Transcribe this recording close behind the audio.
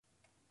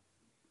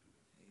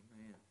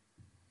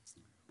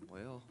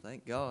Well,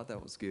 thank God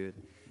that was good.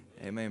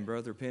 Amen.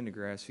 Brother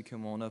Pendergrass, you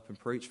come on up and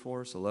preach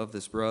for us. I love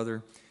this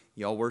brother.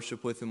 Y'all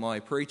worship with him while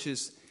he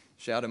preaches.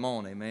 Shout him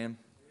on. Amen.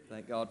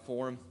 Thank God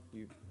for him.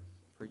 You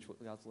preach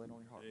what God's laid on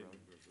your heart, brother.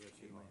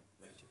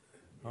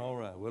 All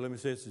right. Well, let me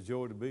say it's a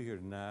joy to be here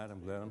tonight.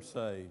 I'm glad I'm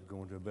saved,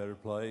 going to a better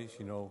place.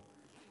 You know,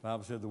 the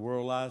Bible said the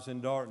world lies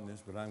in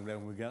darkness, but I'm glad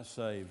when we got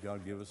saved,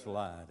 God give us a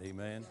light.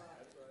 Amen.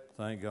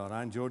 Thank God.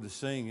 I enjoyed the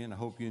singing. I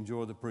hope you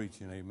enjoy the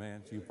preaching.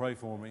 Amen. So you pray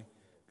for me.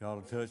 God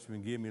will touch me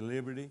and give me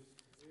liberty.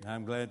 And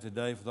I'm glad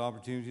today for the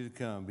opportunity to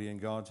come, be in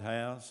God's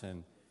house.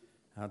 And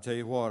I'll tell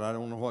you what, I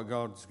don't know what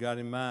God's got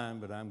in mind,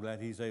 but I'm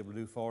glad He's able to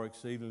do far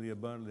exceedingly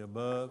abundantly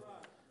above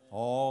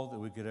all that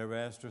we could ever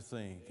ask or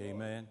think.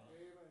 Amen.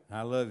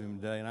 I love Him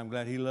today, and I'm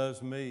glad He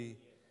loves me.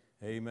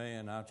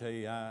 Amen. I'll tell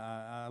you,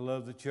 I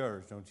love the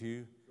church, don't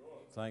you?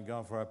 Thank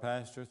God for our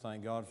pastor.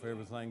 Thank God for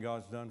everything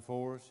God's done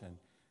for us. And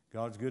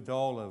God's good to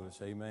all of us.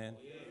 Amen.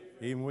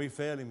 Even when we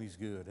fail Him, He's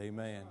good.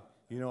 Amen.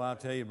 You know, I'll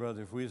tell you,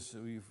 brother,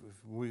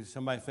 if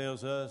somebody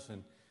fails us,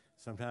 and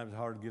sometimes it's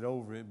hard to get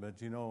over it, but,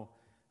 you know,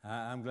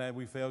 I'm glad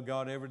we fail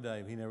God every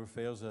day. He never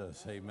fails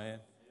us. Amen.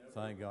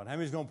 Thank God. How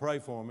many's going to pray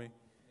for me?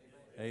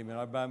 Amen.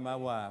 I'll buy my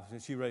wife.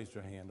 She raised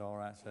her hand. All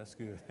right, so that's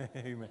good.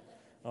 Amen.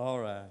 All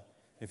right.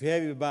 If you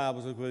have your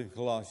Bibles, look with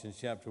Colossians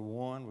chapter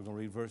 1. We're going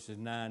to read verses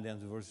 9 down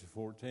to verses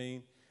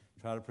 14.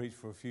 Try to preach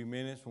for a few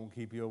minutes. Won't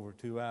keep you over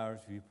 2 hours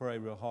if you pray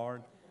real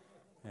hard.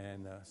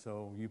 And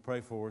so you pray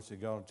for us that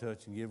God will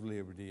touch and give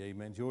liberty.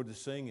 Amen. Enjoyed the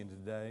singing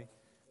today.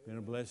 Been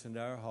a blessing to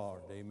our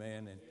heart.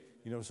 Amen. And,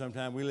 you know,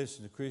 sometimes we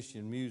listen to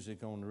Christian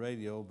music on the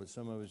radio, but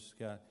some of us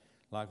got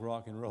like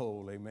rock and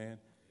roll. Amen.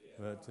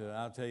 But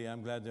I'll tell you,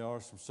 I'm glad there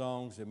are some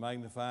songs that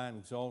magnify and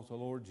exalt the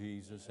Lord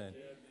Jesus. And,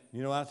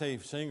 you know, I'll tell you,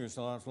 singers,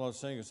 a lot of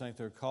singers think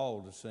they're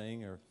called to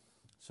sing or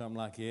something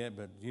like that.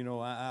 But, you know,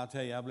 I'll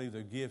tell you, I believe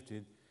they're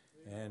gifted,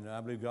 and I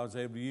believe God's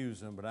able to use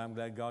them. But I'm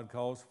glad God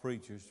calls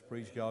preachers to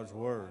preach God's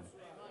word.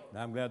 And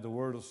I'm glad the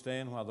word will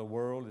stand while the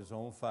world is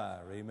on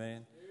fire.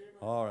 Amen.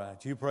 All right.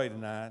 You pray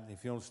tonight.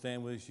 If you don't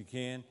stand with us, you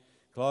can.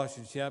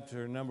 Colossians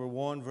chapter number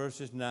 1,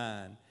 verses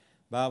 9. The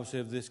Bible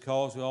says, "This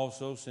cause we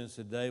also, since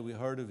the day we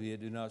heard of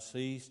it, do not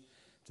cease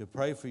to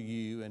pray for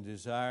you and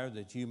desire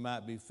that you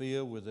might be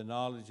filled with the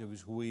knowledge of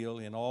His will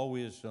in all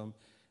wisdom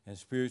and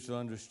spiritual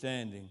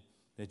understanding,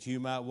 that you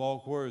might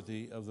walk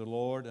worthy of the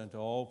Lord unto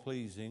all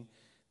pleasing,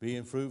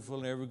 being fruitful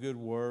in every good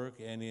work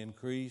and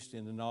increased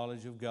in the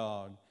knowledge of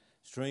God,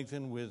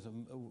 strengthened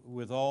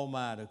with all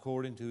might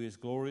according to His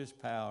glorious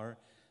power,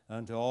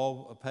 unto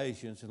all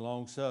patience and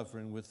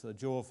long-suffering with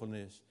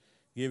joyfulness,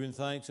 giving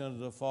thanks unto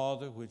the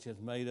Father, which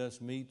hath made us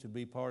meet to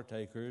be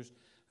partakers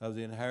of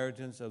the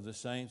inheritance of the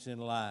saints in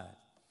light,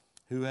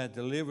 who hath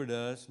delivered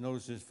us,"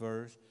 notice this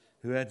verse,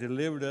 "who hath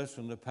delivered us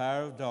from the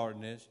power of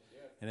darkness,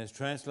 and has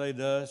translated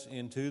us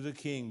into the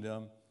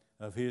kingdom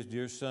of His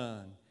dear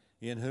Son,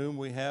 in whom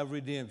we have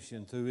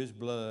redemption through His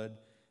blood,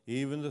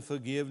 even the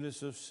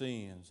forgiveness of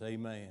sins."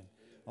 Amen.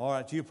 All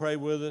right, you pray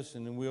with us,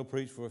 and then we'll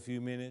preach for a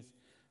few minutes.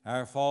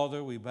 Our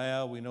Father, we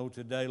bow. We know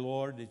today,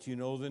 Lord, that you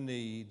know the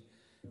need.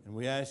 And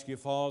we ask you,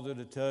 Father,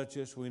 to touch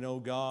us. We know,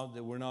 God,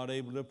 that we're not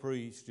able to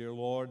preach, dear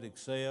Lord,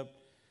 except,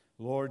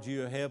 Lord,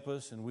 you help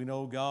us. And we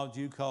know, God,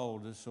 you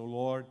called us. So,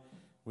 Lord,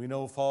 we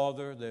know,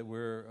 Father, that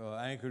we're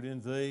anchored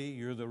in Thee.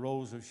 You're the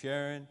rose of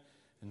Sharon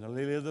and the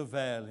lily of the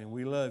valley. And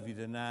we love you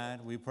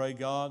tonight. We pray,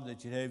 God,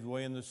 that you'd have your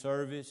way in the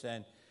service.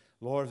 And,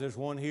 Lord, if there's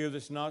one here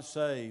that's not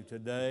saved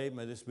today,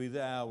 may this be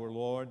the hour,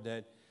 Lord,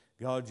 that,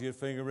 God, you'd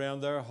finger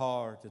around their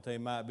heart that they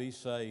might be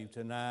saved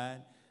tonight.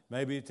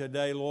 Maybe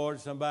today,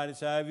 Lord,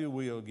 somebody's out of your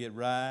will get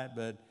right,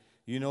 but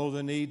you know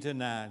the need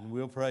tonight, and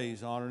we'll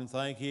praise, honor, and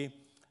thank you.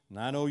 And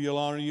I know you'll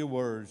honor your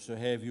words, so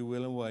have your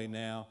will and way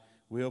now.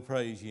 We'll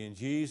praise you in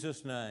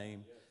Jesus'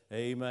 name.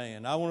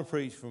 Amen. I want to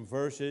preach from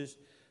verses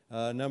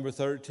number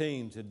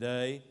 13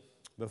 today.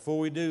 Before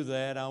we do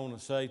that, I want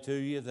to say to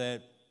you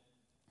that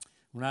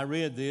when I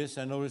read this,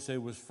 I noticed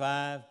there was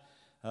 5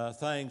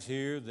 things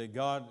here that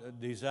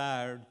God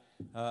desire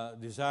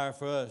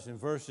for us. In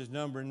verses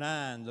number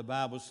 9, the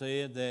Bible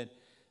said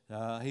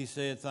that He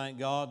said, thank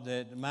God,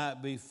 that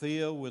might be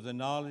filled with the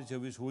knowledge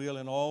of His will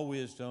in all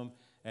wisdom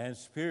and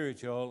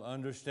spiritual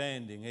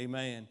understanding.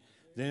 Amen.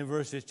 Then in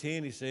verses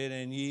 10, He said,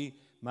 and ye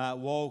might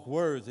walk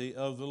worthy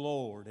of the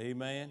Lord.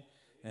 Amen.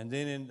 And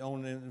then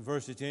in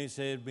verses 10, He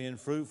said, being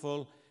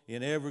fruitful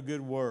in every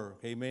good work.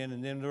 Amen.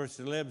 And then in verse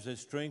 11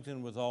 says,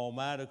 strengthened with all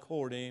might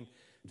according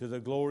to the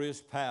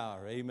glorious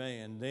power.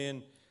 Amen.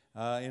 Then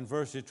in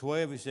verse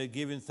 12, He said,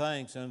 giving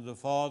thanks unto the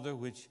Father,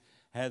 which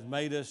hath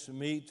made us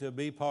meet to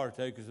be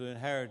partakers of the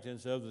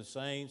inheritance of the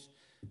saints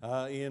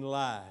in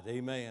light.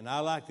 Amen. I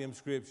like them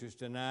scriptures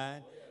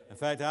tonight. In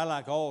fact, I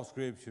like all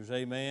scriptures.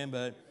 Amen.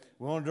 But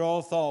we want to draw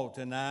a thought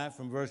tonight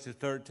from verses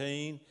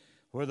 13,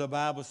 where the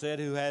Bible said,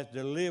 who hath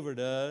delivered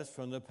us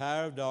from the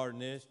power of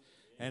darkness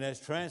and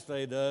has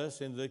translated us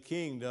into the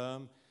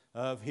kingdom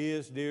of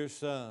His dear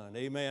Son.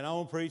 Amen. I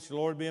want to preach, the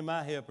Lord being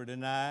my helper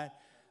tonight,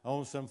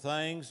 on some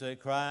things that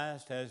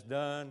Christ has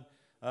done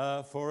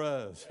for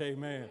us.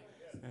 Amen.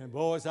 And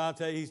boys, I'll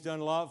tell you, He's done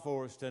a lot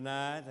for us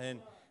tonight. And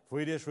if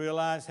we just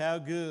realize how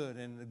good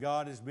and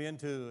God has been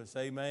to us.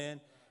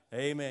 Amen.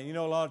 Amen. You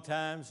know, a lot of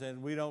times,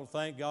 and we don't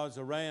think God's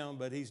around,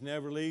 but He's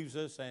never leaves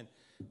us. And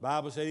the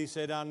Bible said, He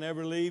said, I'll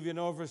never leave you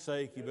nor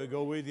forsake you, but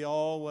go with you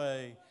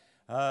always,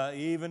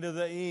 even to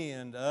the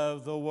end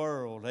of the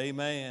world.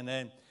 Amen.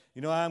 And,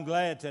 you know, I'm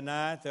glad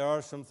tonight there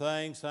are some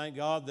things, thank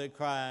God, that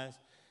Christ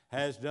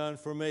has done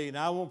for me. And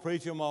I won't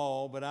preach them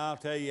all, but I'll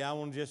tell you, I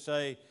want to just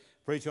say,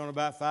 preach on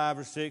about 5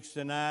 or 6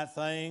 tonight,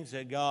 things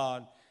that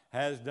God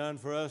has done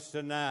for us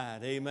tonight.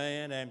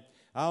 Amen. And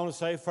I want to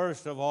say,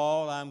 first of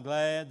all, I'm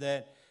glad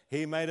that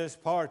He made us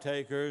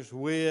partakers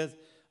with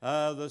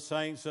the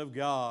saints of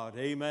God.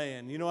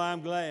 Amen. You know,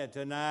 I'm glad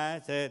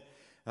tonight that,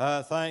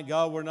 thank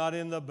God, we're not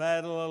in the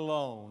battle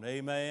alone.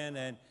 Amen.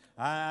 And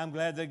I'm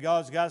glad that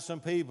God's got some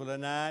people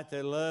tonight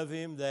that love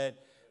Him, that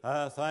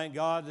thank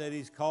God that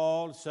He's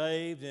called,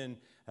 saved. And,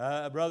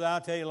 brother,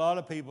 I'll tell you, a lot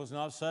of people's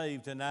not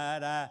saved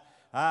tonight.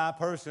 I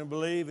personally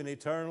believe in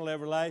eternal,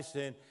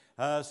 everlasting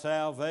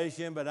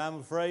salvation, but I'm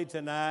afraid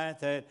tonight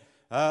that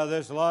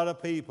there's a lot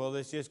of people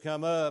that's just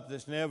come up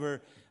that's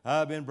never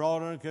been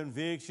brought under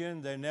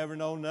conviction. They never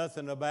know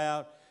nothing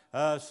about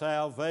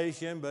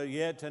salvation, but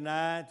yet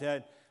tonight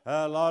that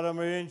a lot of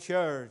them are in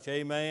church,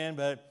 amen.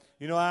 But,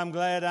 you know, I'm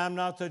glad I'm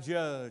not the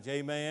judge,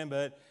 amen,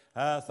 but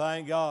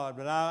thank God.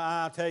 But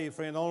I'll tell you,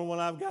 friend, the only one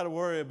I've got to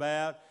worry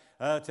about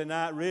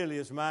tonight really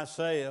is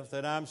myself,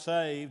 that I'm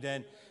saved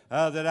and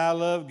that I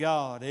love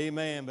God,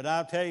 amen. But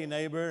I'll tell you,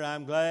 neighbor,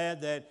 I'm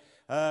glad that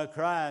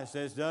Christ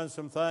has done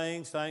some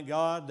things, thank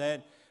God,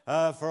 that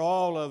for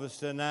all of us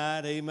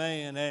tonight,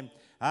 amen. And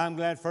I'm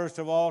glad, first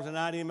of all,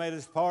 tonight He made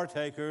us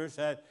partakers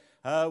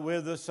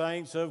with the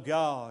saints of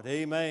God,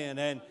 amen.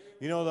 And,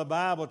 you know, the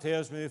Bible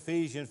tells me,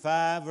 Ephesians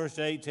 5, verse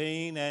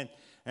 18,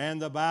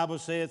 and the Bible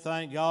said,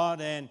 thank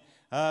God, and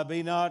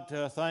be not,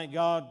 thank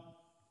God,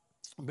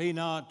 be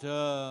not,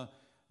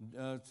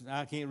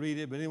 I can't read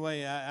it, but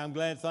anyway, I'm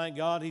glad, thank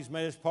God, He's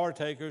made us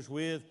partakers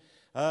with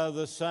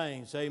the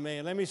saints.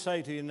 Amen. Let me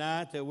say to you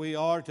tonight that we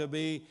are to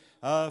be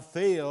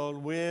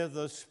filled with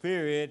the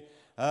Spirit,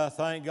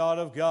 thank God,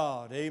 of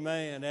God.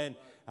 Amen. And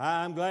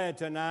I'm glad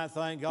tonight,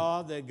 thank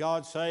God, that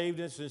God saved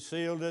us and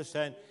sealed us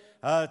and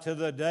to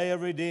the day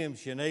of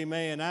redemption.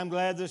 Amen. I'm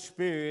glad the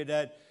Spirit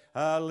that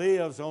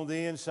lives on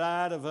the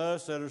inside of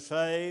us that are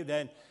saved.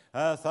 And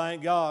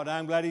thank God.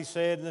 I'm glad He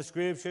said in the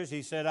Scriptures,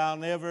 He said, I'll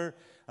never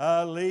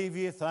leave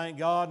you, thank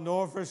God,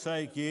 nor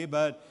forsake you.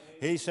 But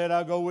He said,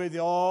 I'll go with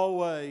you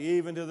always,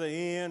 even to the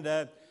end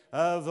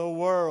of the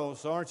world.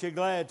 So aren't you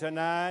glad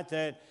tonight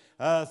that,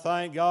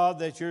 thank God,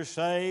 that you're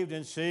saved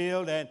and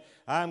sealed? And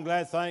I'm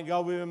glad, thank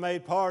God, we've been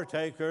made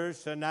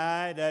partakers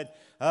tonight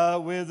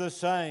with the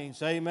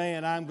saints.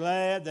 Amen. I'm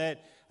glad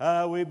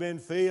that we've been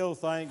filled,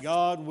 thank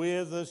God,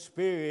 with the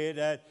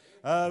Spirit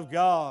of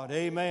God.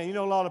 Amen. You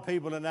know, a lot of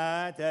people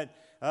tonight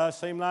that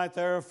seem like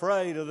they're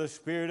afraid of the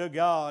Spirit of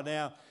God.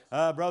 Now,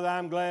 brother,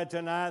 I'm glad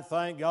tonight,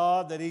 thank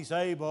God, that He's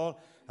able.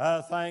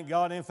 Thank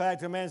God. In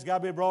fact, a man's got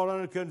to be brought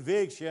under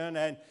conviction,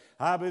 and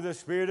I believe the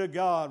Spirit of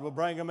God will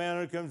bring a man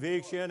under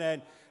conviction,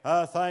 and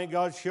thank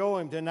God, show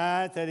him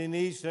tonight that he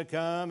needs to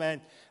come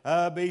and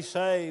be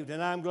saved.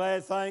 And I'm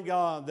glad, thank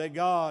God, that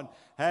God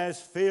has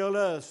filled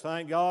us,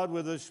 thank God,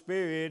 with the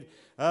Spirit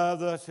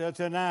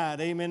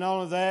tonight. Amen. Not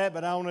only that,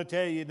 but I want to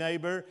tell you,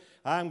 neighbor,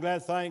 I'm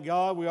glad, thank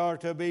God, we are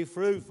to be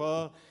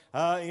fruitful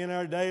in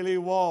our daily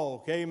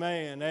walk.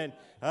 Amen. And,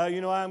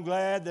 you know, I'm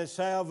glad that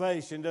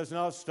salvation does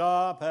not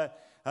stop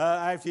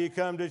after you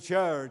come to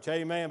church.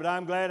 Amen. But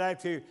I'm glad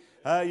after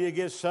you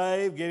get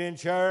saved, get in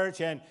church,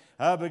 and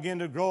begin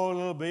to grow a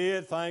little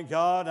bit. Thank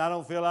God. I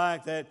don't feel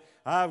like that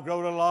I've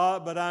grown a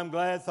lot, but I'm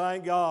glad,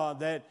 thank God,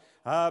 that,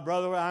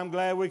 brother, I'm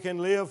glad we can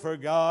live for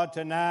God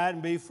tonight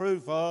and be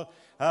fruitful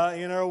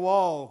in our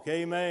walk.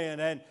 Amen.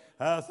 And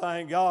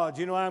thank God.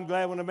 You know, I'm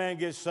glad when a man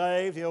gets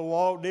saved, he'll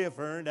walk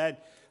different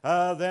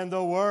than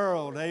the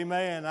world.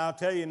 Amen. I'll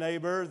tell you,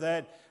 neighbor,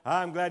 that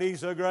I'm glad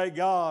He's a great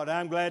God.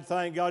 I'm glad,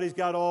 thank God, He's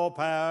got all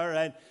power.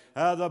 And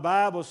the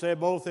Bible said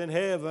both in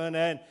heaven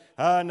and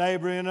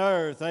neighbor in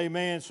earth.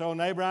 Amen. So,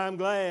 neighbor, I'm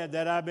glad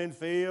that I've been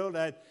filled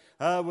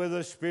with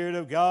the Spirit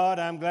of God.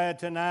 I'm glad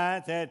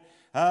tonight that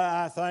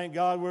I thank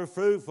God we're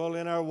fruitful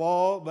in our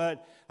walk,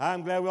 but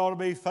I'm glad we ought to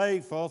be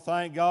faithful,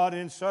 thank God,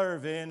 in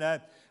serving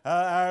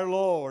our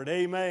Lord.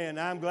 Amen.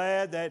 I'm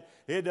glad that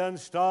it doesn't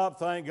stop,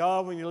 thank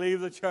God, when you leave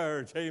the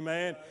church.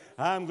 Amen.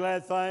 I'm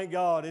glad, thank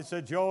God, it's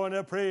a joy and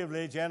a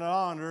privilege and an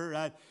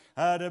honor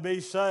to be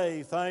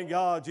saved. Thank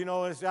God. You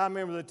know, I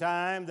remember the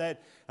time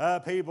that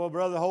people,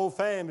 brother, whole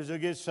families will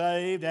get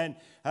saved and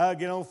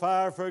get on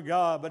fire for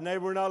God. But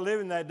neighbor, we're not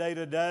living that day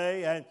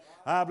today. And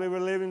I believe we're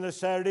living the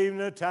Saturday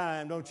evening of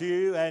time, don't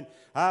you? And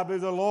I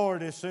believe the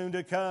Lord is soon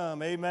to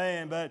come.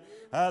 Amen. But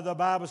the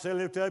Bible said,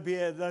 lift up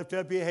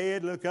your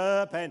head, look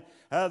up. And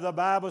the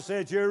Bible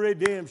said, your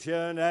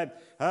redemption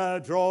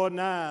draweth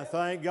nigh.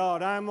 Thank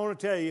God. I'm going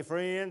to tell you,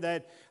 friend,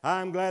 that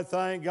I'm glad,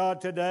 thank God,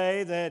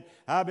 today that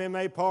I've been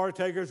made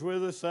partakers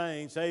with the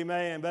saints.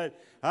 Amen. But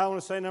I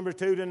want to say number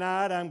 2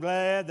 tonight, I'm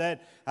glad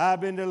that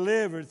I've been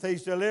delivered.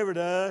 He's delivered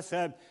us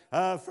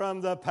from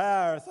the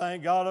power,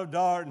 thank God, of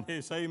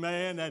darkness.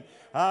 Amen. And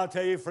I'll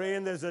tell you,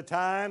 friend, there's a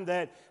time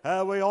that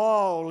we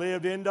all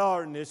lived in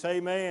darkness.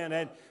 Amen.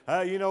 And,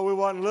 we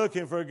wasn't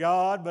looking for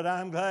God, but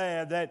I'm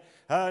glad that,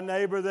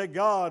 neighbor, that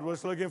God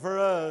was looking for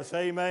us.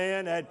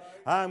 Amen. And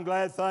I'm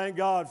glad, thank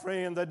God,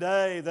 friend, the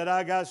day that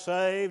I got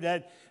saved.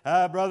 And,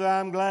 brother,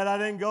 I'm glad I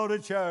didn't go to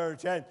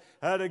church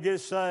to get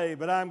saved,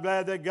 but I'm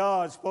glad that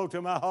God spoke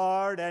to my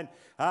heart, and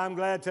I'm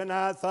glad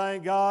tonight,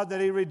 thank God, that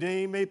He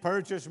redeemed me,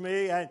 purchased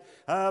me, and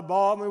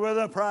bought me with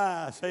a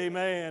price.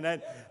 Amen.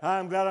 And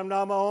I'm glad I'm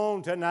not my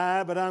own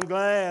tonight, but I'm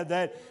glad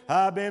that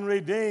I've been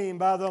redeemed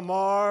by the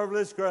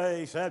marvelous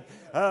grace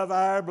of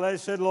our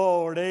blessed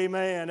Lord.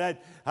 Amen. And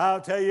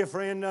I'll tell you,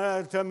 friend,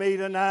 to me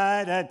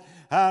tonight, and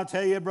I'll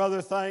tell you,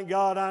 brother, thank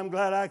God, I'm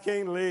glad I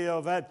can't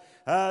live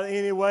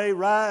anyway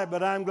right,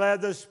 but I'm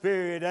glad the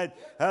Spirit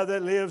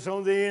that lives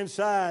on the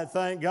inside,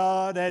 thank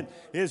God, and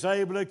is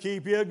able to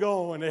keep you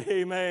going.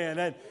 Amen.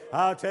 And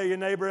I'll tell you,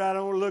 neighbor, I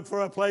don't look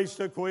for a place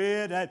to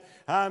quit.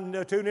 I'm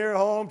too near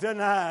home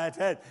tonight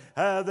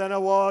than I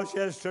was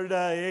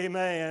yesterday.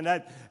 Amen.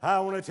 And I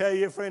want to tell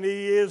you, friend,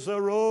 He is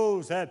the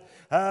rose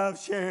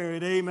of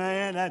Sharon.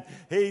 Amen. And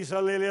He's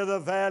the lily of the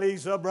valley.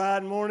 He's the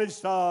bright morning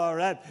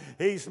star.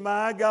 He's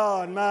my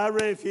God, my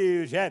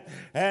refuge,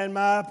 and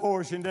my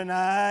portion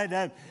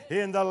tonight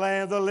in the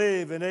land of the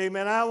living.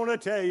 Amen. I want to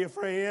tell you,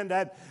 friend,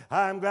 that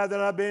I'm glad that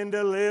I've been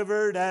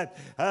delivered.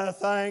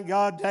 Thank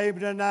God,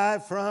 David, tonight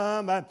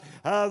from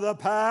the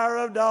power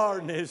of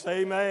darkness.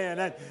 Amen.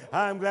 And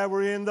I'm glad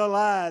we're in the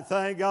light.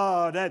 Thank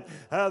God.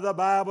 The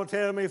Bible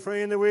tells me,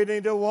 friend, that we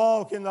need to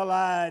walk in the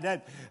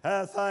light.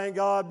 Thank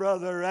God,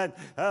 brother.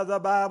 The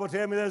Bible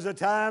tells me there's a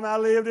time I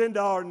lived in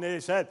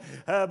darkness,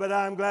 but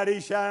I'm glad He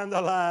shined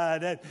the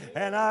light.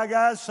 And I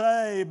got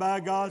saved by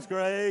God's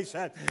grace.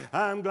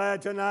 I'm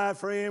glad tonight,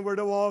 friend, we're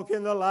to walk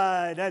in the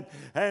light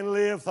and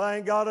live,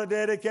 thank God, a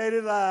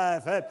dedicated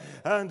life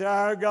unto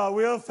our God.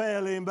 We'll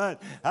fail Him,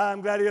 but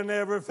I'm glad He'll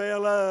never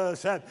fail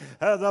us.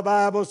 The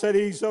Bible said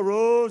He's the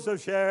rose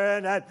of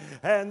Sharon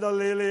and the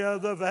lily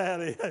of the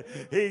valley.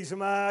 He's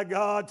my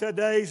God.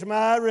 Today's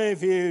my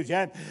refuge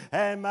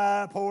and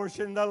my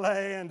portion, the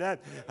land.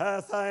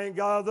 Thank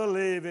God, the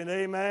living.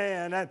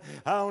 Amen. And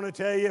I want to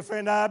tell you,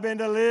 friend, I've been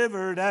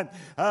delivered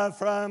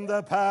from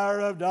the power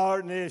of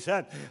darkness.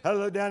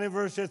 Look down in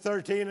verse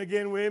 13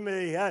 again with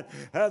me.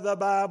 The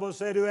Bible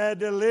said, who had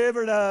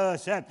delivered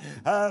us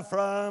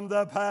from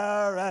the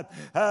power,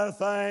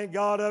 thank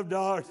God, of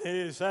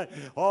darkness.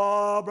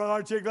 Oh, brother,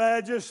 aren't you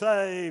glad you're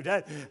saved?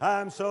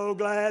 I'm so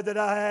glad that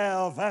I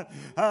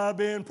have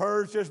been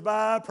purchased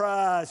by a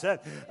price,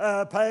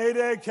 paid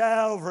at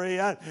Calvary.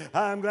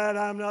 I'm glad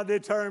I'm not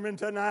determined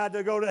tonight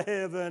to go to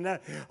heaven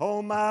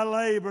on my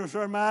labors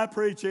or my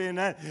preaching,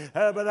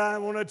 but I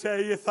want to tell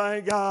you,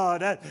 thank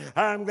God,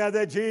 I'm glad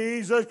that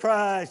Jesus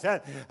Christ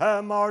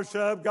marched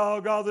up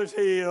Golgotha's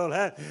hill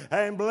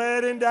and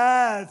bled and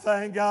died,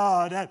 thank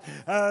God,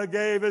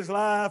 gave His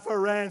life a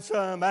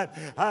ransom.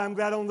 I'm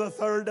glad on the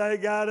third day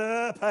got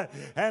up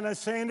and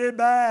ascended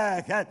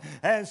back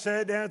and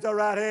sat down at the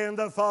right hand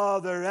of the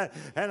Father.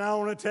 And I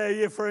want to tell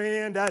you,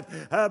 friend,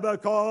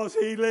 because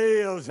He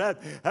lives,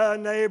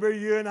 neighbor,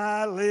 you and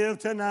I live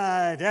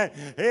tonight.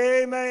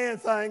 Amen,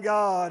 thank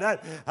God.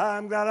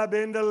 I'm glad I've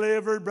been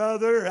delivered,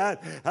 brother.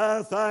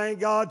 Thank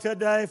God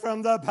today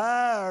from the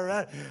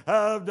power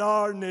of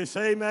darkness.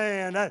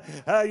 Amen. I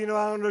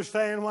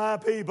understand why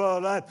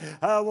people want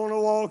to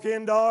walk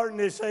in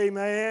darkness.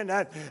 Amen.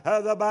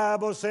 The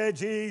Bible said,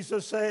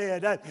 Jesus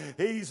said,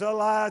 He's a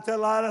light that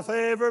lighteth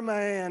every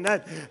man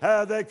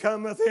that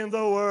cometh in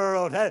the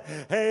world.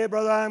 Hey,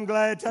 brother, I'm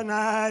glad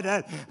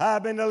tonight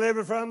I've been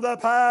delivered from the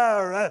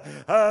power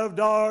of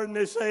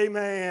darkness.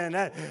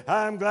 Amen.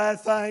 I'm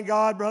glad, thank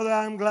God, brother,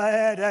 I'm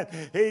glad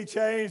He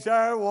changed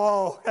our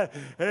walk.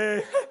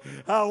 Hey,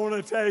 I want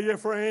to tell you,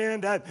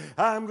 friend,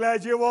 I'm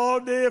glad you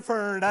walk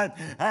different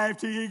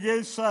after you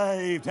get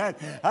saved.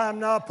 I'm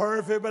not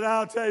perfect, but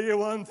I'll tell you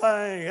one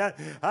thing.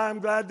 I'm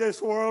glad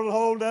this world will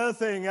hold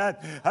nothing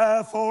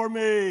for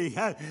me.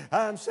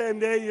 I'm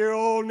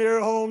 78-year-old near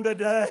home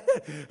today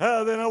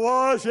than I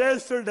was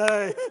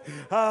yesterday.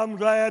 I'm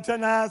glad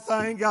tonight,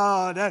 thank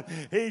God,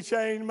 He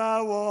changed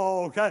my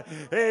walk.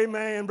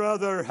 Amen,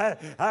 brother.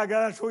 I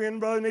got a twin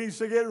brother needs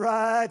to get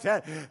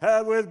right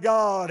with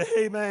God.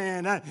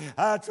 Amen.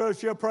 I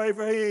trust you'll pray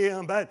for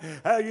him. But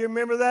you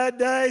remember that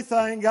day,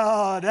 thank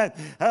God,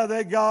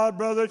 that God,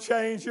 brother,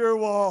 changed your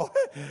walk.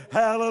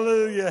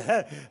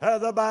 Hallelujah.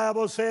 The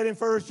Bible said in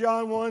 1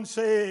 John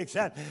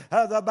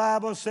 1:6, the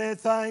Bible said,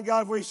 thank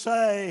God, we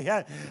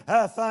say,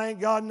 thank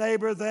God,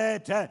 neighbor,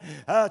 that,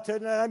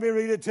 let me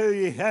read it to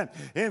you.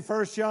 In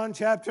 1 John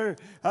chapter,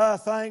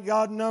 thank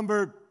God,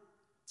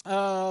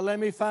 let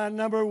me find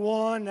number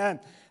 1.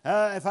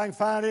 If I can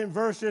find it in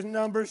verses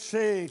number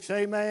 6.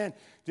 Amen.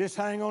 Just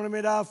hang on a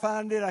minute, I'll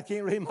find it. I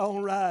can't read my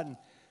own writing.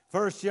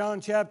 1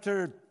 John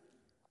chapter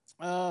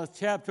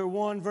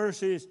 1,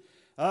 verses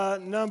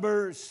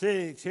number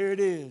 6. Here it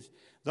is.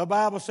 The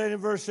Bible said in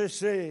verse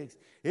 6,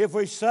 if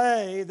we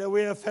say that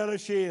we have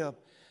fellowship,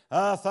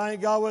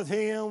 thank God, with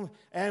Him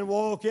and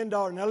walk in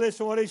darkness. Now listen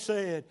to what He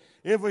said.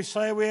 If we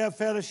say we have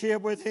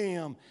fellowship with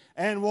Him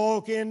and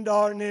walk in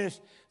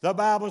darkness, the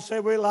Bible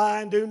said we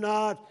lie and do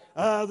not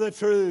the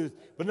truth.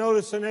 But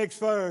notice the next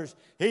verse.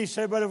 He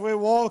said, but if we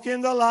walk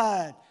in the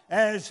light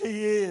as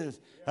He is,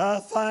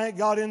 thank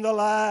God, in the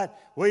light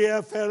we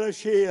have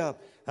fellowship.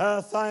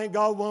 Thank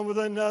God, one with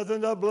another,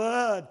 in the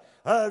blood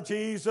of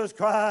Jesus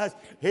Christ,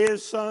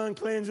 His Son,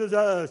 cleanses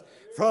us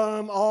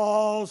from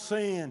all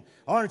sin.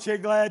 Aren't you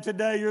glad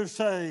today you're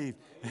saved?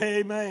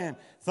 Amen.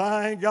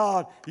 Thank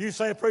God. You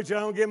say, preacher, I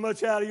don't get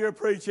much out of your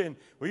preaching.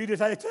 Well, you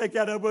just have to take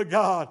that up with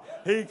God.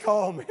 He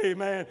called me,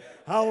 amen.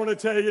 I want to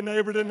tell you,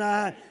 neighbor,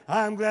 tonight,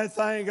 I'm glad,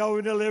 thank God,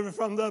 we delivered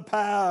from the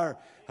power.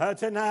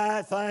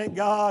 Tonight, thank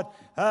God,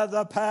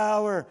 the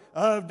power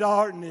of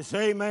darkness.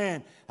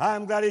 Amen.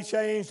 I'm glad He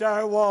changed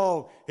our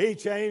walk. He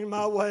changed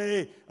my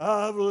way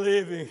of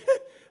living.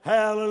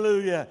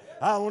 Hallelujah.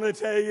 I want to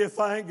tell you,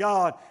 thank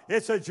God.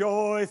 It's a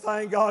joy,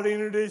 thank God,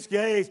 entered His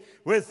gates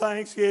with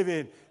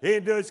thanksgiving,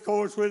 into His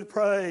courts with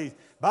praise.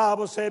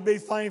 Bible said, be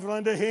thankful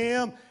unto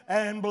Him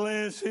and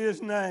bless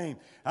His name.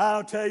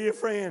 I'll tell you,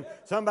 friend,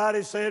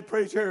 somebody said,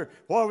 preacher,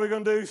 what are we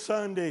going to do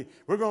Sunday?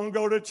 We're going to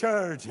go to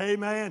church.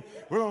 Amen.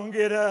 We're going to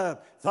get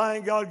up.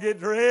 Thank God, get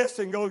dressed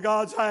and go to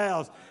God's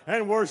house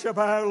and worship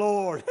our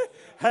Lord.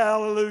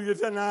 Hallelujah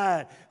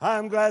tonight.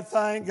 I'm glad,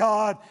 thank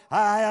God,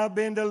 I have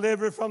been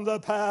delivered from the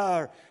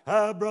power,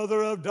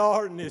 brother, of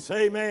darkness.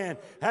 Amen.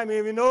 How many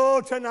of you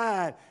know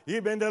tonight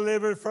you've been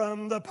delivered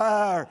from the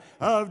power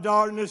of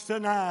darkness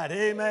tonight?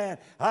 Amen.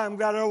 I'm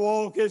glad our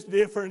walk is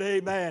different.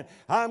 Amen.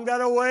 I'm glad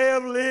a way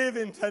of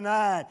living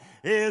tonight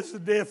is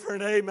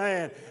different.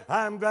 Amen.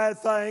 I'm glad,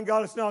 thank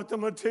God, it's not the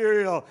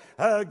material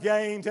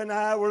gain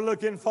tonight we're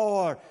looking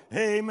for.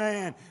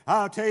 Amen.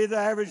 I'll tell you, the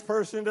average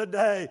person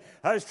today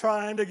is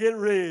trying to get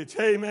rich.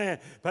 Amen.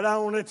 But I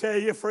want to tell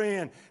you,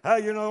 friend,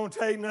 you don't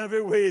take none of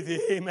it with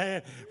you.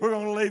 Amen. We're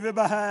going to leave it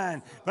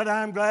behind. But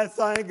I'm glad,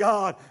 thank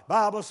God,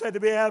 Bible said to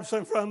be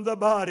absent from the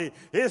body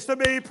is to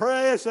be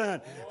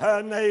present,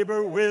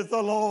 neighbor, with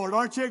the Lord.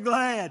 Aren't you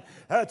glad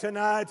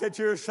tonight that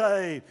you're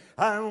saved?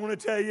 I want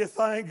to tell you,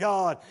 thank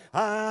God,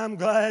 I'm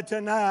glad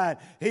tonight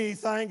He,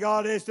 thank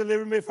God, has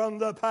delivered me from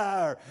the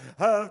power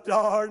of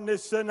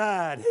darkness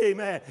tonight.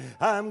 Amen.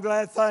 I'm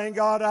glad, thank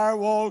God, our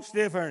walk's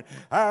different.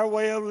 Our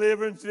way of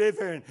living's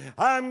different.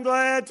 I'm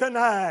glad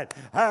tonight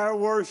our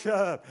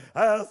worship,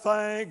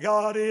 thank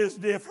God, is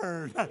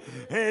different.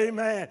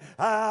 Amen.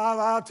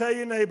 I'll tell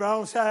you, neighbor, I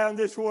don't say how in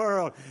this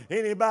world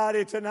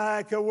anybody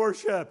tonight can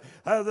worship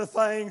the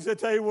things that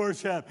they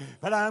worship.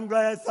 But I'm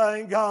glad,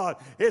 thank God,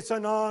 it's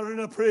an honor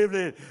and a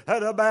privilege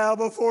to bow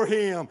before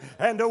Him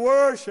and to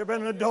worship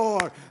and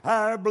adore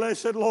our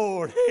blessed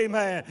Lord.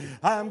 Amen.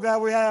 I'm glad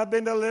we have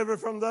been delivered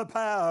from the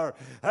power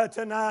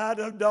tonight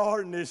of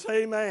darkness.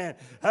 Amen.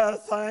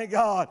 Thank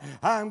God.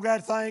 I'm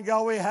glad, thank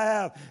God, we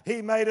have.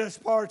 He made us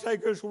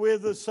partakers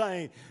with the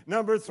saints.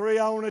 Number 3,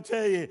 I want to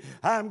tell you,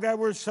 I'm glad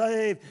we're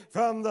saved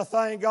from the,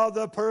 thank God,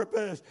 the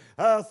purpose,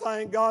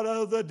 thank God,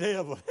 of the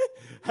devil.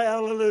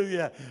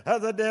 Hallelujah.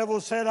 The devil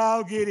said,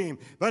 I'll get him.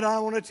 But I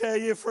want to tell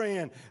you,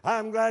 friend,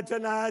 I'm glad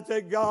tonight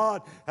that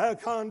God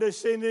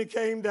condescended,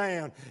 came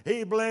down.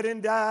 He bled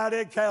and died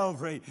at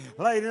Calvary,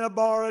 laid in a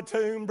borrowed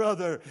tomb,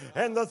 brother.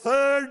 And the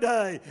third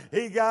day,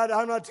 He got,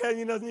 I'm not telling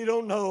you nothing you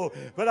don't know,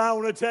 but I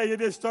want to tell you,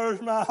 this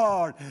stirs my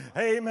heart.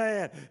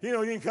 Amen. You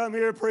know, you can come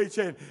here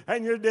preaching,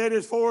 and you're dead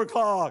as 4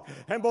 o'clock,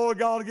 and boy,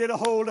 God will get a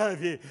hold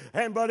of you.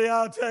 And buddy,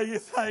 I'll tell you,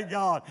 thank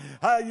God,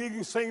 you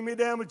can sing me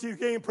down, but you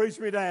can't preach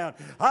me down.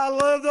 I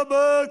love the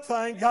book,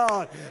 thank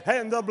God,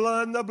 and the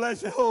blood and the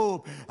blessed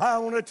hope. I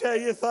want to tell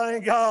you,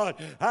 thank God,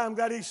 I'm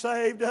glad He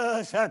saved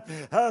us.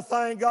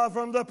 Thank God,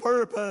 from the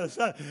purpose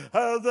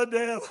of the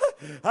devil.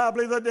 I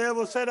believe the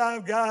devil said,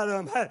 I've got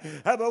him.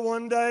 But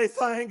one day,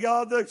 thank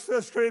God, the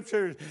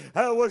Scriptures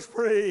was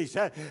preached,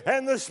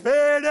 and the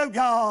Spirit of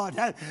God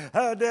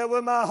dealt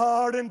with my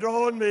heart and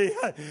drawing me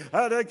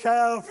to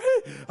Calvary.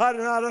 I do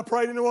not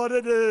afraid to know what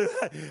to do,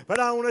 but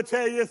I want to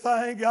tell you,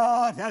 thank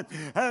God,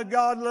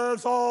 God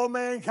loves all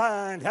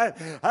mankind.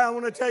 I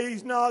want to tell you,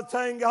 He's not,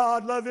 thank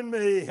God, loving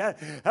me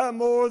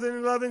more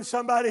than loving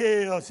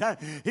somebody else.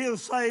 He'll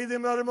save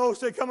them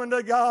uttermost that come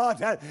unto God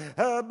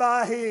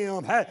by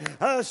Him,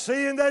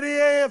 seeing that He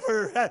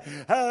ever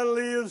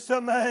lives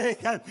to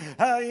make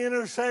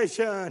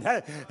intercession.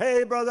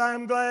 Hey, brother,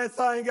 I'm glad,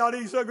 thank God,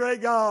 He's a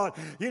great God.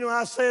 You know,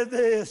 I said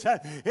this,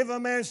 if a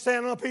man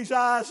stand on a piece of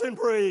ice and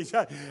preach,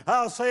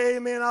 I'll say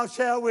amen, I'll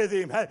shout with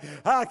him.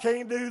 I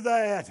can't do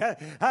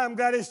that. I'm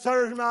glad it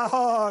stirs my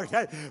heart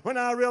when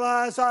I read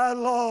realized I had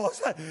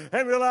lost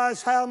and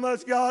realized how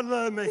much God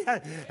loved me.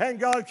 And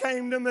God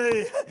came to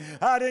me.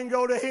 I didn't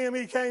go to Him,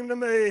 He came to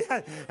me.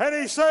 And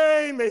He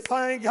saved me,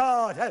 thank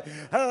God,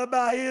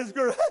 by His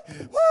grace.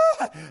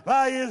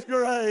 By His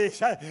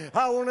grace.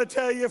 I want to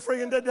tell you,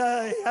 friend,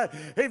 today,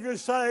 if you're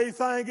saved,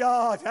 thank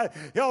God,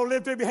 y'all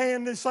lift up your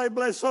hand and say,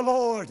 bless the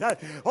Lord.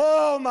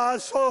 Oh, my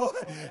soul,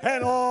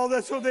 and all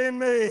that's within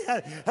me.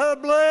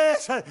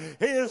 Bless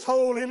His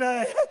holy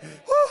name.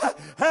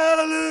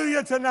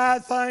 Hallelujah tonight,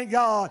 thank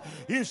God.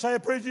 You say,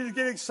 preacher, you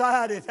get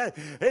excited.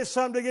 It's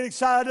something to get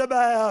excited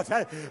about.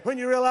 When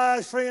you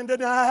realize, friend,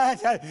 tonight,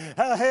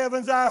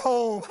 heaven's our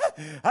home.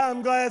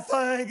 I'm glad,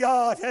 thank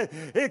God,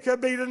 it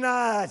could be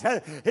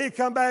tonight. He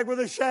come back with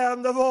a shout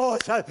and the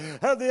voice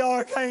of the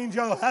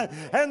archangel,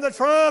 and the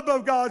trump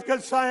of God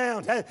could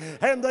sound,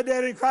 and the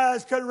dead in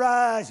Christ could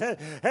rise,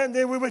 and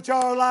then we which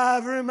are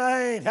alive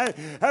remain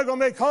are going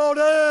to be called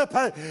up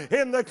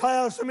in the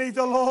clouds to meet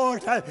the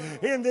Lord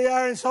in the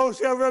air, and so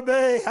shall we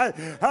be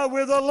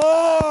with the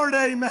Lord.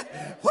 Amen.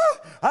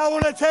 I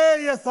want to tell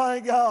you,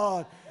 thank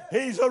God,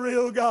 He's a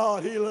real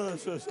God. He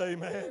loves us.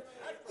 Amen.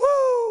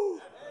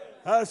 Woo!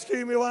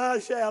 Excuse me when I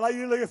shout. I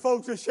usually get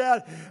folks to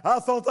shout. I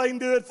thought they can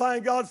do it.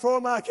 Thank God for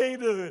them. I can't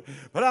do it.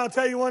 But I'll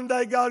tell you, one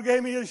day God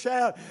gave me a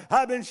shout.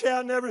 I've been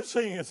shouting ever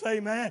since.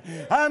 Amen.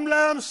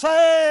 I'm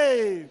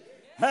saved.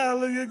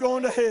 Hallelujah.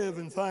 Going to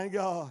heaven. Thank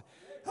God.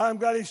 I'm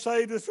glad He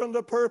saved us from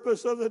the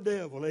purpose of the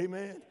devil.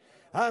 Amen.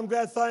 I'm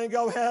glad, thank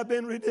God, we have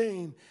been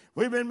redeemed.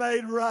 We've been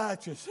made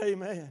righteous.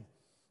 Amen.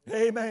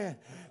 Amen.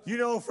 You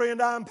know,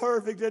 friend, I'm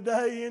perfect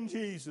today in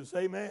Jesus.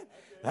 Amen.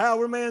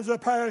 Our man's a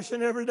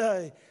perishing every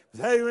day.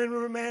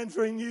 Every man's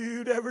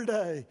renewed every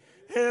day.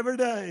 Every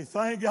day,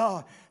 thank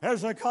God.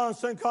 There's a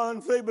constant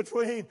conflict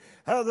between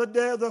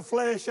the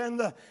flesh and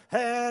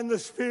the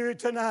spirit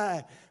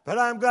tonight. But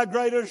I'm glad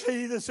greater is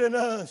He that's in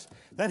us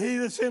than he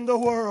that's in the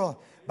world.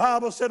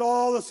 Bible said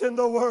all that's in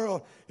the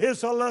world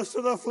is the lust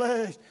of the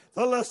flesh,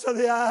 the lust of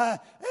the eye,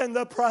 and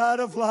the pride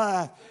of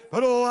life.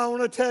 But oh, I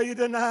want to tell you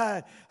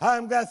tonight,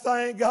 I'm glad,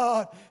 thank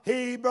God,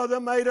 He, brother,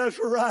 made us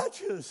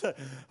righteous.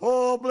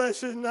 Oh,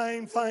 bless His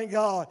name, thank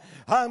God.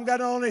 I'm glad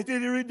not only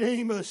did He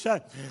redeem us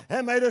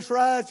and made us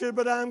righteous,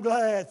 but I'm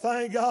glad,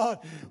 thank God,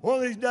 one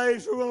of these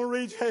days we're going to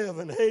reach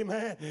heaven.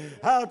 Amen.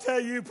 I'll tell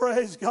you,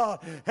 praise God.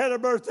 Had a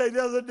birthday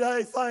the other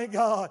day, thank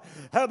God.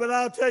 But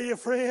I'll tell you,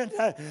 friend,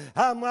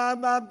 I'm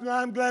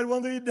glad one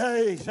of these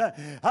days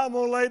I'm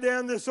going to lay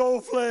down this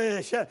old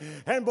flesh,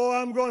 and boy,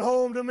 I'm going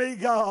home to meet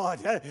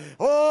God.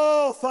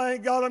 Oh,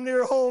 thank God I'm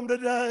near home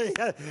today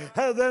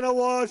than I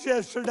was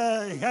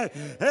yesterday.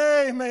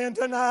 Amen.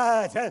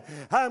 Tonight,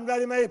 I'm glad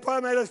He made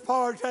us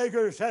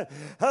partakers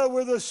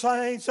with the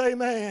saints.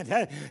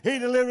 Amen. He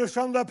delivered us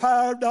from the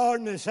power of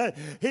darkness.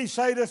 He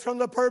saved us from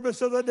the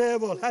purpose of the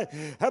devil.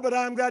 But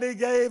I'm glad He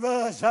gave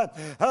us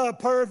a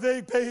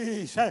perfect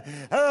peace,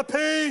 a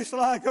peace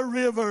like a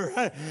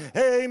river.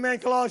 Amen.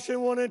 Colossians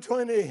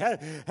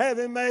 1:20,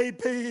 having made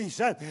peace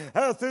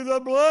through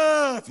the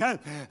blood.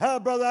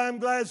 Brother, I'm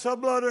glad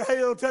some blood or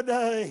hell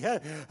today.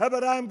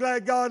 But I'm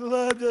glad God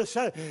loved us.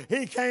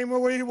 He came where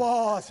we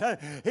was.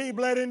 He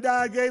bled and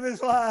died, gave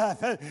His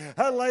life.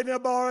 Laid in a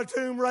borrowed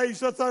tomb,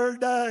 raised the third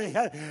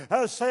day.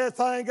 Said,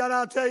 thank God,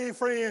 I'll tell you,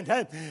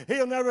 friend,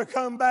 He'll never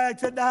come back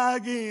to die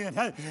again.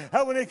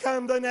 When He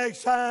comes the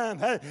next time,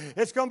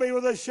 it's going to be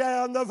with a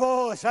shout and the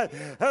voice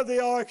of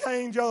the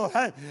archangel,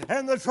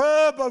 and the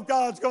trump of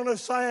God's going to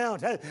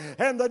sound,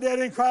 and the dead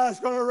in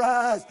Christ going to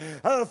rise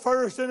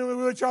first, and we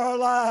which are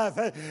alive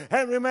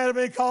and remain to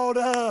be called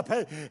up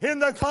in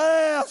the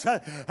clouds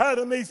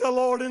to meet the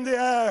Lord in the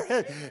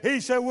air. He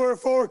said,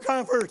 wherefore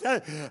comfort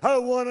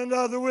one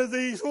another with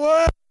these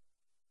words.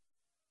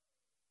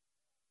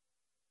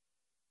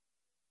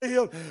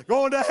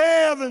 Going to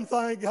heaven,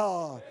 thank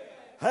God.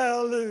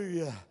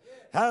 Hallelujah.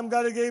 I'm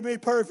glad He gave me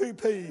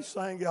perfect peace,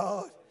 thank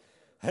God.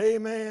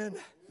 Amen.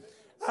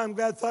 I'm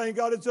glad, thank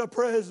God, it's a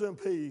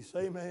present peace.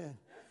 Amen.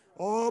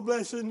 Oh,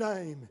 bless His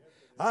name.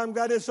 I'm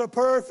glad it's a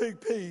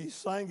perfect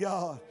peace, thank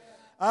God.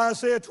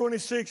 Isaiah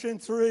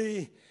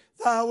 26:3,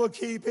 Thou will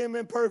keep him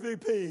in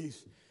perfect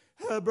peace.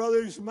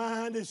 Brother's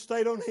mind is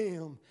stayed on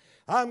Him.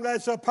 I'm glad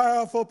it's a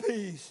powerful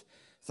peace.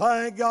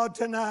 Thank God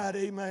tonight,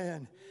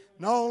 amen.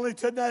 Not only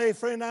today,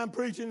 friend, I'm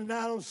preaching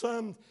tonight on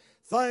some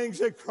things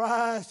that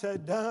Christ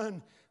had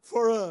done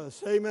for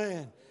us,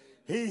 amen.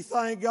 He,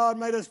 thank God,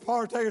 made us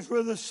partakers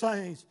with the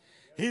saints.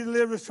 He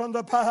delivered us from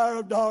the power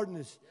of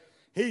darkness.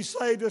 He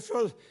saved us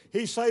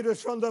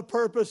from the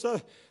purpose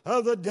of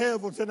the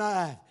devil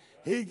tonight.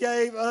 He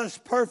gave us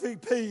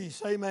perfect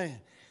peace, amen.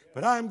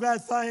 But I'm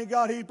glad, thank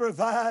God, He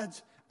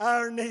provides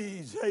our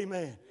needs,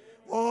 amen.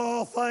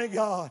 Oh, thank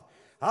God.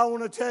 I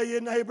want to tell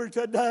you, neighbor,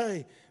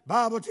 today,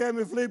 Bible tells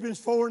me, Philippians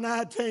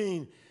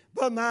 4:19,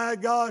 but my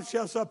God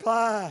shall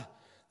supply,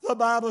 the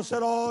Bible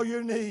said, all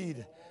your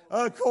need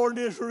according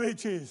to His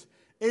riches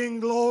in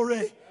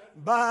glory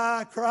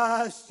by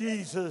Christ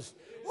Jesus.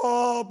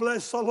 Oh,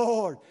 bless the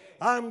Lord.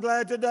 I'm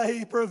glad today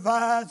He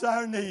provides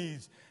our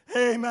needs.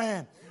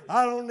 Amen.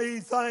 I don't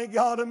need, thank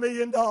God, $1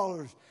 million.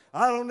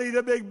 I don't need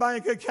a big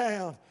bank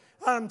account.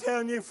 I'm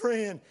telling you,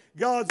 friend,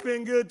 God's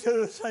been good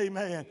to us.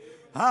 Amen.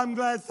 I'm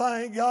glad,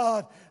 thank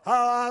God.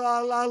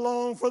 I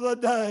long for the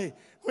day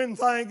when,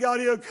 thank God,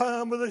 He'll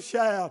come with a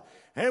shout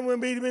and we'll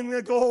meet Him in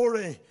the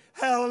glory.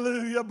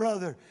 Hallelujah,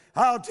 brother.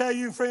 I'll tell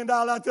you, friend,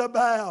 I like to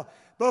bow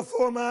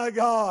before my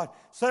God.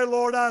 Say,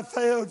 Lord, I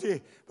failed you.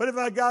 But if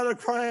I got a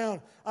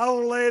crown, I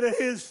want to lay it at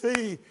His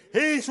feet.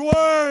 He's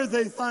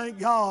worthy, thank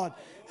God.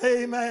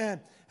 Amen.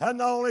 And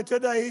not only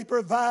today, He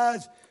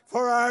provides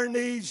for our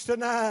needs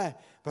tonight.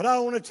 But I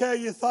want to tell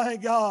you,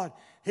 thank God,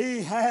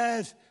 He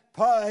has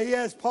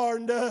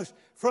pardoned us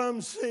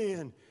from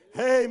sin.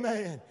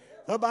 Amen.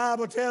 The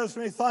Bible tells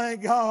me,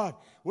 thank God,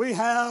 we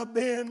have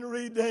been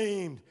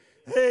redeemed.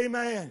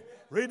 Amen.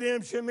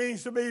 Redemption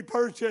means to be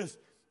purchased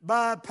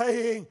by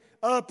paying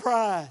a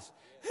price.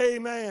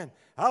 Amen.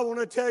 I want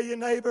to tell you,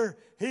 neighbor,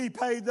 He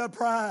paid the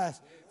price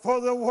for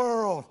the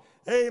world.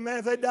 Amen.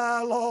 If they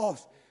die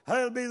lost,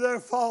 that'll be their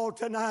fault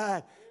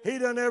tonight. He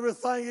done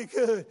everything He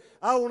could.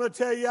 I want to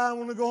tell you, I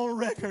want to go on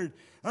record.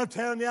 I'm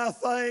telling you, I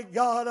thank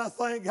God. I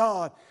thank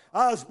God.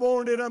 I was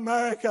born in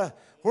America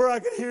where I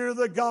could hear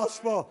the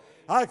gospel.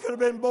 I could have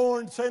been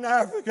born in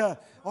Africa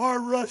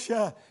or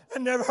Russia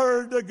and never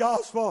heard the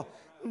gospel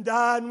and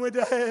died and went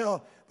to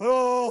hell. But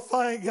oh,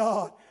 thank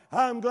God.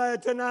 I'm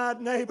glad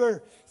tonight,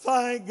 neighbor.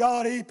 Thank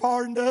God He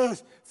pardoned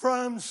us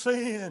from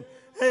sin.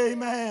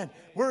 Amen.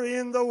 We're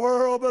in the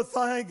world, but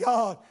thank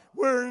God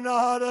we're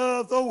not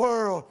of the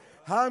world.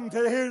 I'm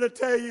here to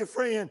tell you,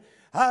 friend,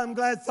 I'm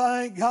glad,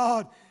 thank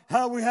God,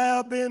 how we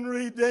have been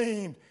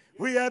redeemed.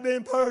 We have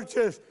been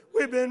purchased.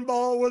 We've been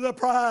bought with a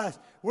price.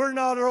 We're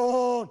not our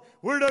own.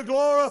 We're to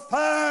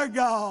glorify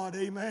God.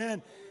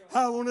 Amen.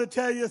 I want to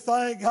tell you,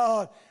 thank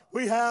God,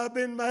 we have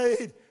been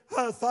made,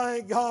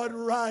 thank God,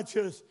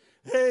 righteous.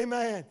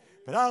 Amen.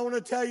 But I want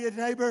to tell you,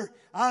 neighbor,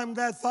 I'm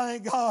glad,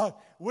 thank God,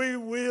 we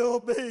will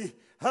be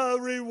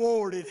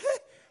rewarded.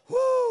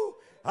 Woo!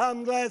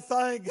 I'm glad,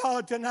 thank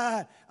God,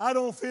 tonight, I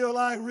don't feel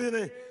like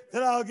really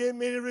that I'll get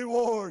many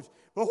rewards.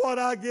 But what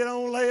I get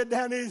on, lay it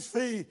down at His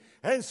feet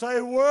and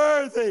say,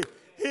 worthy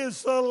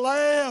is the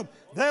Lamb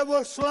that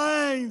was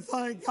slain,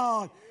 thank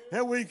God,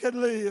 that we could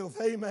live.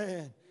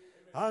 Amen.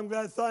 I'm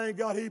glad, thank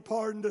God, He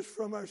pardoned us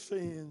from our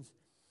sins.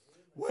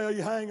 Well,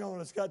 you hang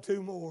on, it's got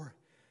two more.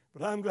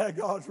 But I'm glad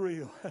God's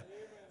real.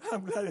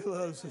 I'm glad He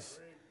loves us.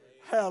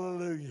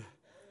 Hallelujah.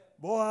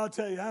 Boy, I'll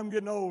tell you, I'm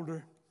getting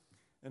older.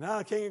 And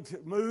I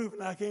can't move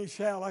and I can't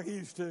shout like I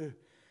used to.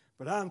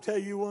 But I'm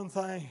telling you one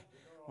thing.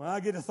 When I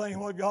get to think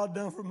what God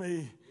done for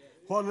me,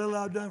 what little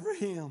I've done for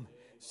Him,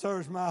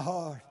 serves my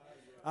heart.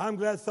 I'm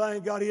glad,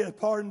 thank God, He has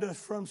pardoned us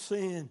from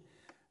sin.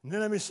 And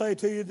then let me say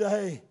to you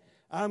today,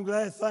 I'm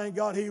glad, thank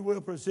God, He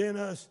will present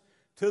us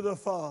to the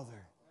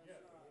Father.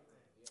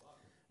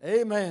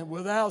 Amen.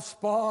 Without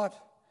spot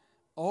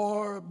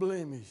or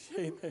blemish.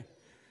 Amen.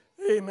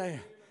 Amen.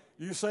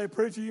 You say,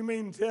 preacher, you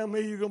mean to tell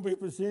me you're going to be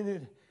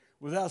presented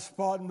without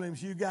spot and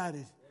blemish? You got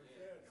it.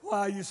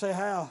 Why? You say,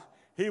 how?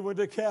 He went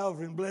to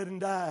Calvary and bled and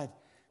died.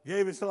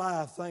 Gave His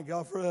life. Thank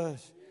God for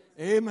us.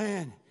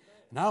 Amen.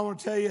 And I want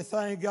to tell you,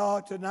 thank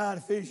God tonight,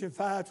 Ephesians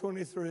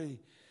 5:23,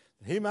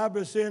 He might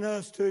present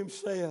us to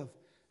Himself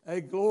a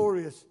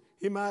glorious,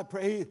 He might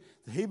present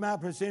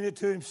it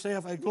to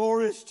Himself a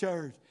glorious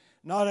church,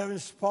 not having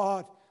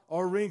spot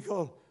or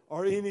wrinkle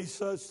or any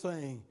such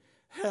thing.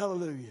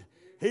 Hallelujah.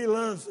 He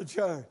loves the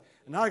church.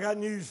 And I got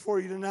news for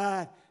you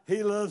tonight.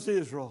 He loves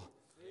Israel.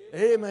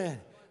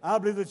 Amen. I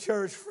believe the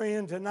church,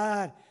 friend,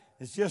 tonight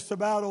is just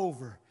about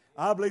over.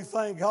 I believe,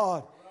 thank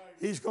God,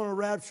 He's going to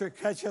rapture,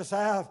 catch us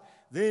out.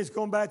 Then He's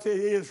going back to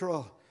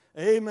Israel.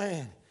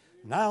 Amen.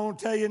 And I want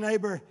to tell you,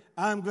 neighbor,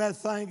 I'm glad,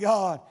 thank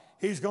God,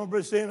 He's going to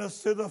present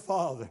us to the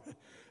Father.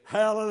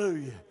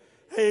 Hallelujah.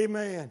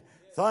 Amen.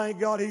 Thank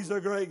God He's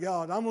a great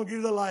God. I'm going to give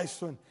you the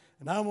last one,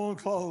 and I'm going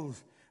to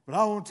close. But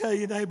I want to tell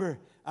you, neighbor,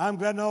 I'm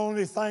glad not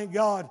only, thank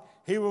God,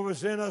 He will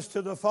present us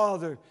to the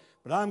Father,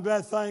 but I'm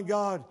glad, thank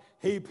God,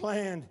 He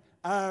planned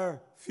our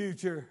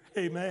future.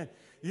 Amen.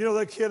 You know,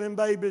 they're killing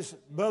babies,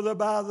 brother,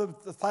 by the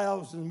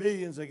thousands,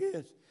 millions, I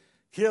guess,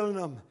 killing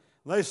them.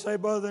 They say,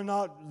 brother,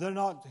 they're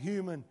not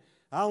human.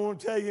 I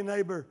want to tell you,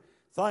 neighbor,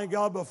 thank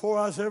God, before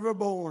I was ever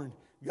born,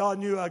 God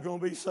knew I was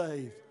going to be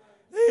saved.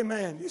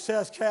 Amen. You say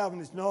that's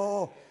Calvinist.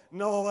 No,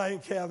 I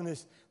ain't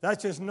Calvinist.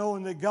 That's just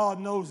knowing that God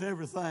knows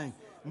everything.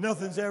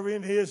 Nothing's ever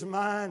in His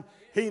mind.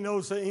 He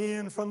knows the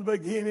end from the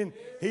beginning.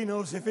 He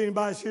knows if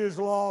anybody's here is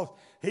lost.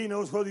 He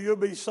knows whether you'll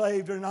be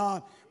saved or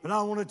not. But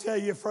I want to tell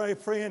you,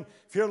 friend,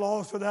 if you're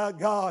lost without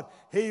God,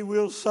 He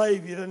will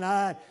save you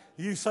tonight.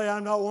 You say,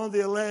 I'm not one of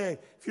the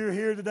elect. If you're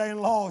here today and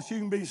lost, you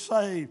can be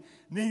saved.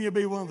 And then you'll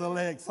be one of the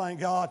elect, thank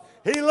God.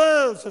 He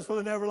loves us with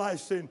an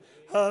everlasting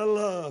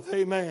love.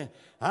 Amen.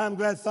 I'm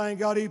glad, thank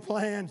God, He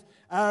planned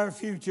our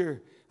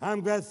future.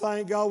 I'm glad,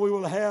 thank God, we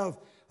will have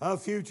a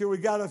future. We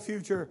got a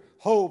future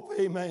hope.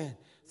 Amen.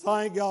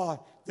 Thank God.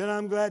 Then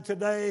I'm glad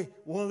today,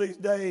 one of these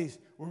days,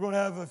 we're going to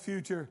have a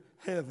future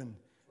heaven.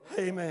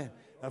 Amen.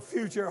 A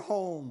future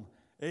home.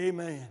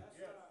 Amen.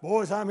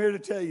 Boys, I'm here to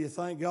tell you,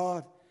 thank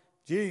God,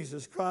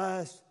 Jesus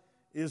Christ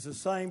is the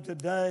same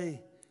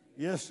today,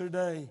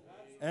 yesterday,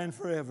 and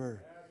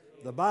forever.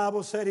 The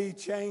Bible said He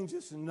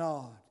changes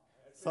not.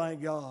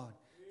 Thank God.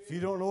 If you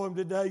don't know Him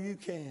today, you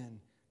can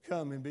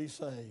come and be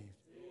saved.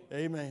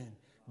 Amen.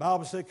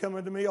 Bible said, come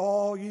unto me,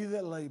 all ye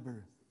that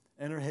labor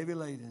and are heavy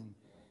laden.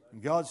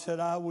 And God said,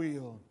 I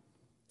will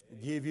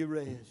give you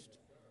rest.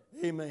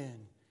 Amen.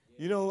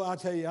 You know, I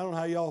tell you, I don't know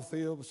how y'all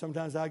feel, but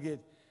sometimes I get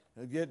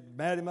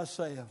mad at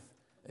myself.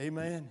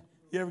 Amen.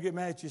 You ever get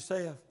mad at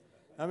yourself?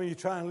 I mean, you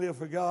try and live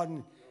for God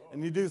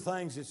and you do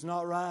things that's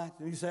not right.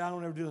 And you say, I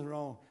don't ever do anything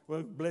wrong.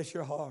 Well, bless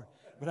your heart.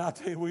 But I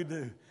tell you, we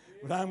do.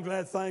 But I'm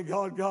glad, thank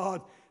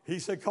God, He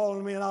said, call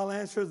on me and I'll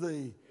answer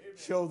thee.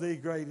 Show thee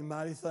great and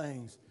mighty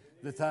things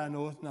that thou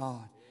knowest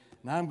not.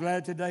 And I'm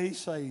glad today He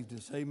saved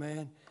us.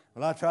 Amen.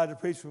 Well, I tried to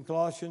preach from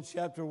Colossians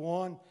chapter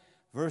 1,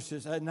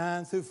 verses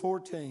 9 through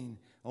 14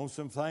 on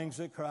some things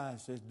that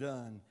Christ has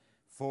done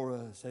for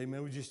us.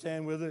 Amen. Would you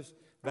stand with us?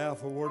 Bow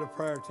for a word of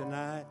prayer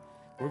tonight.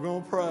 We're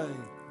going to pray.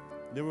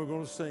 Then we're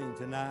going to sing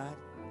tonight.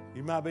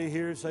 You might be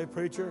here and say,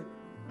 preacher,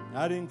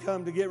 I didn't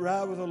come to get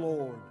right with the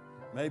Lord.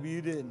 Maybe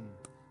you didn't.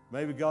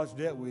 Maybe God's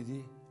dealt with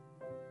you.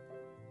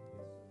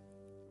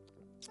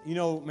 You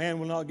know, man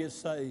will not get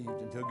saved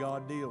until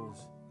God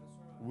deals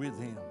with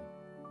him.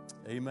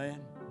 Amen.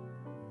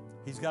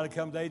 He's got to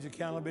come to age of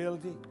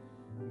accountability.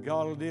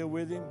 God will deal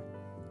with him.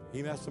 He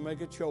has to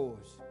make a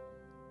choice.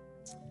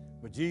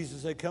 But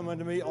Jesus said, come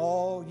unto me,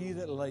 all ye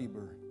that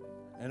labor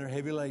and are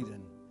heavy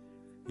laden.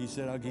 He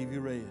said, I'll give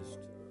you rest.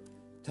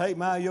 Take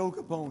my yoke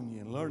upon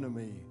you and learn of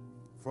me,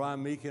 for I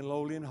am meek and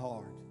lowly in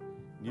heart,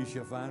 and you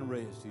shall find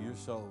rest to your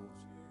souls.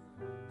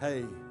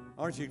 Hey,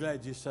 aren't you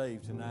glad you're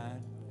saved tonight?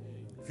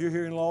 If you're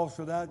here and lost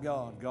without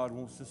God, God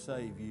wants to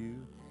save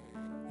you.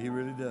 He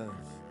really does.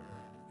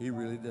 He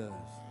really does.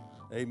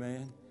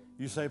 Amen.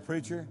 You say,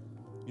 preacher,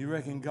 you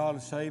reckon God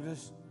will save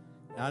us?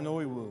 I know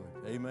He would.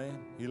 Amen.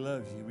 He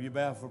loves you. Will you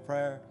bow for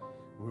prayer?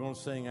 We're going to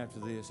sing after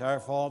this. Our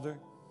Father,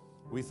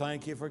 we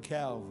thank you for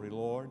Calvary,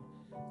 Lord.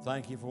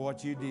 Thank you for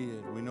what you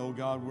did. We know,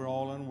 God, we're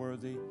all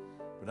unworthy,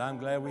 but I'm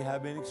glad we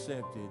have been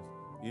accepted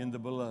in the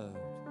beloved.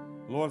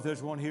 Lord, if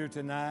there's one here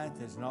tonight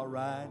that's not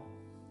right,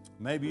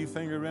 maybe you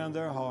finger around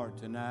their heart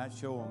tonight.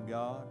 Show them,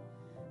 God,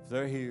 if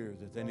they're here,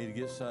 that they need to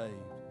get saved.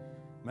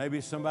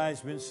 Maybe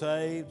somebody's been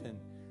saved, and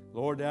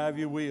Lord, have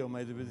your will.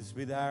 May this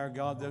be the hour,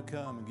 God, they'll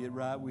come and get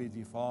right with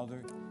you,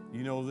 Father.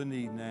 You know the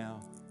need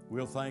now.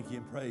 We'll thank you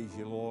and praise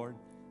you, Lord,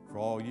 for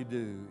all you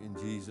do in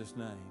Jesus'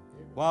 name.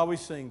 While we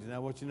sing tonight,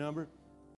 what's your number?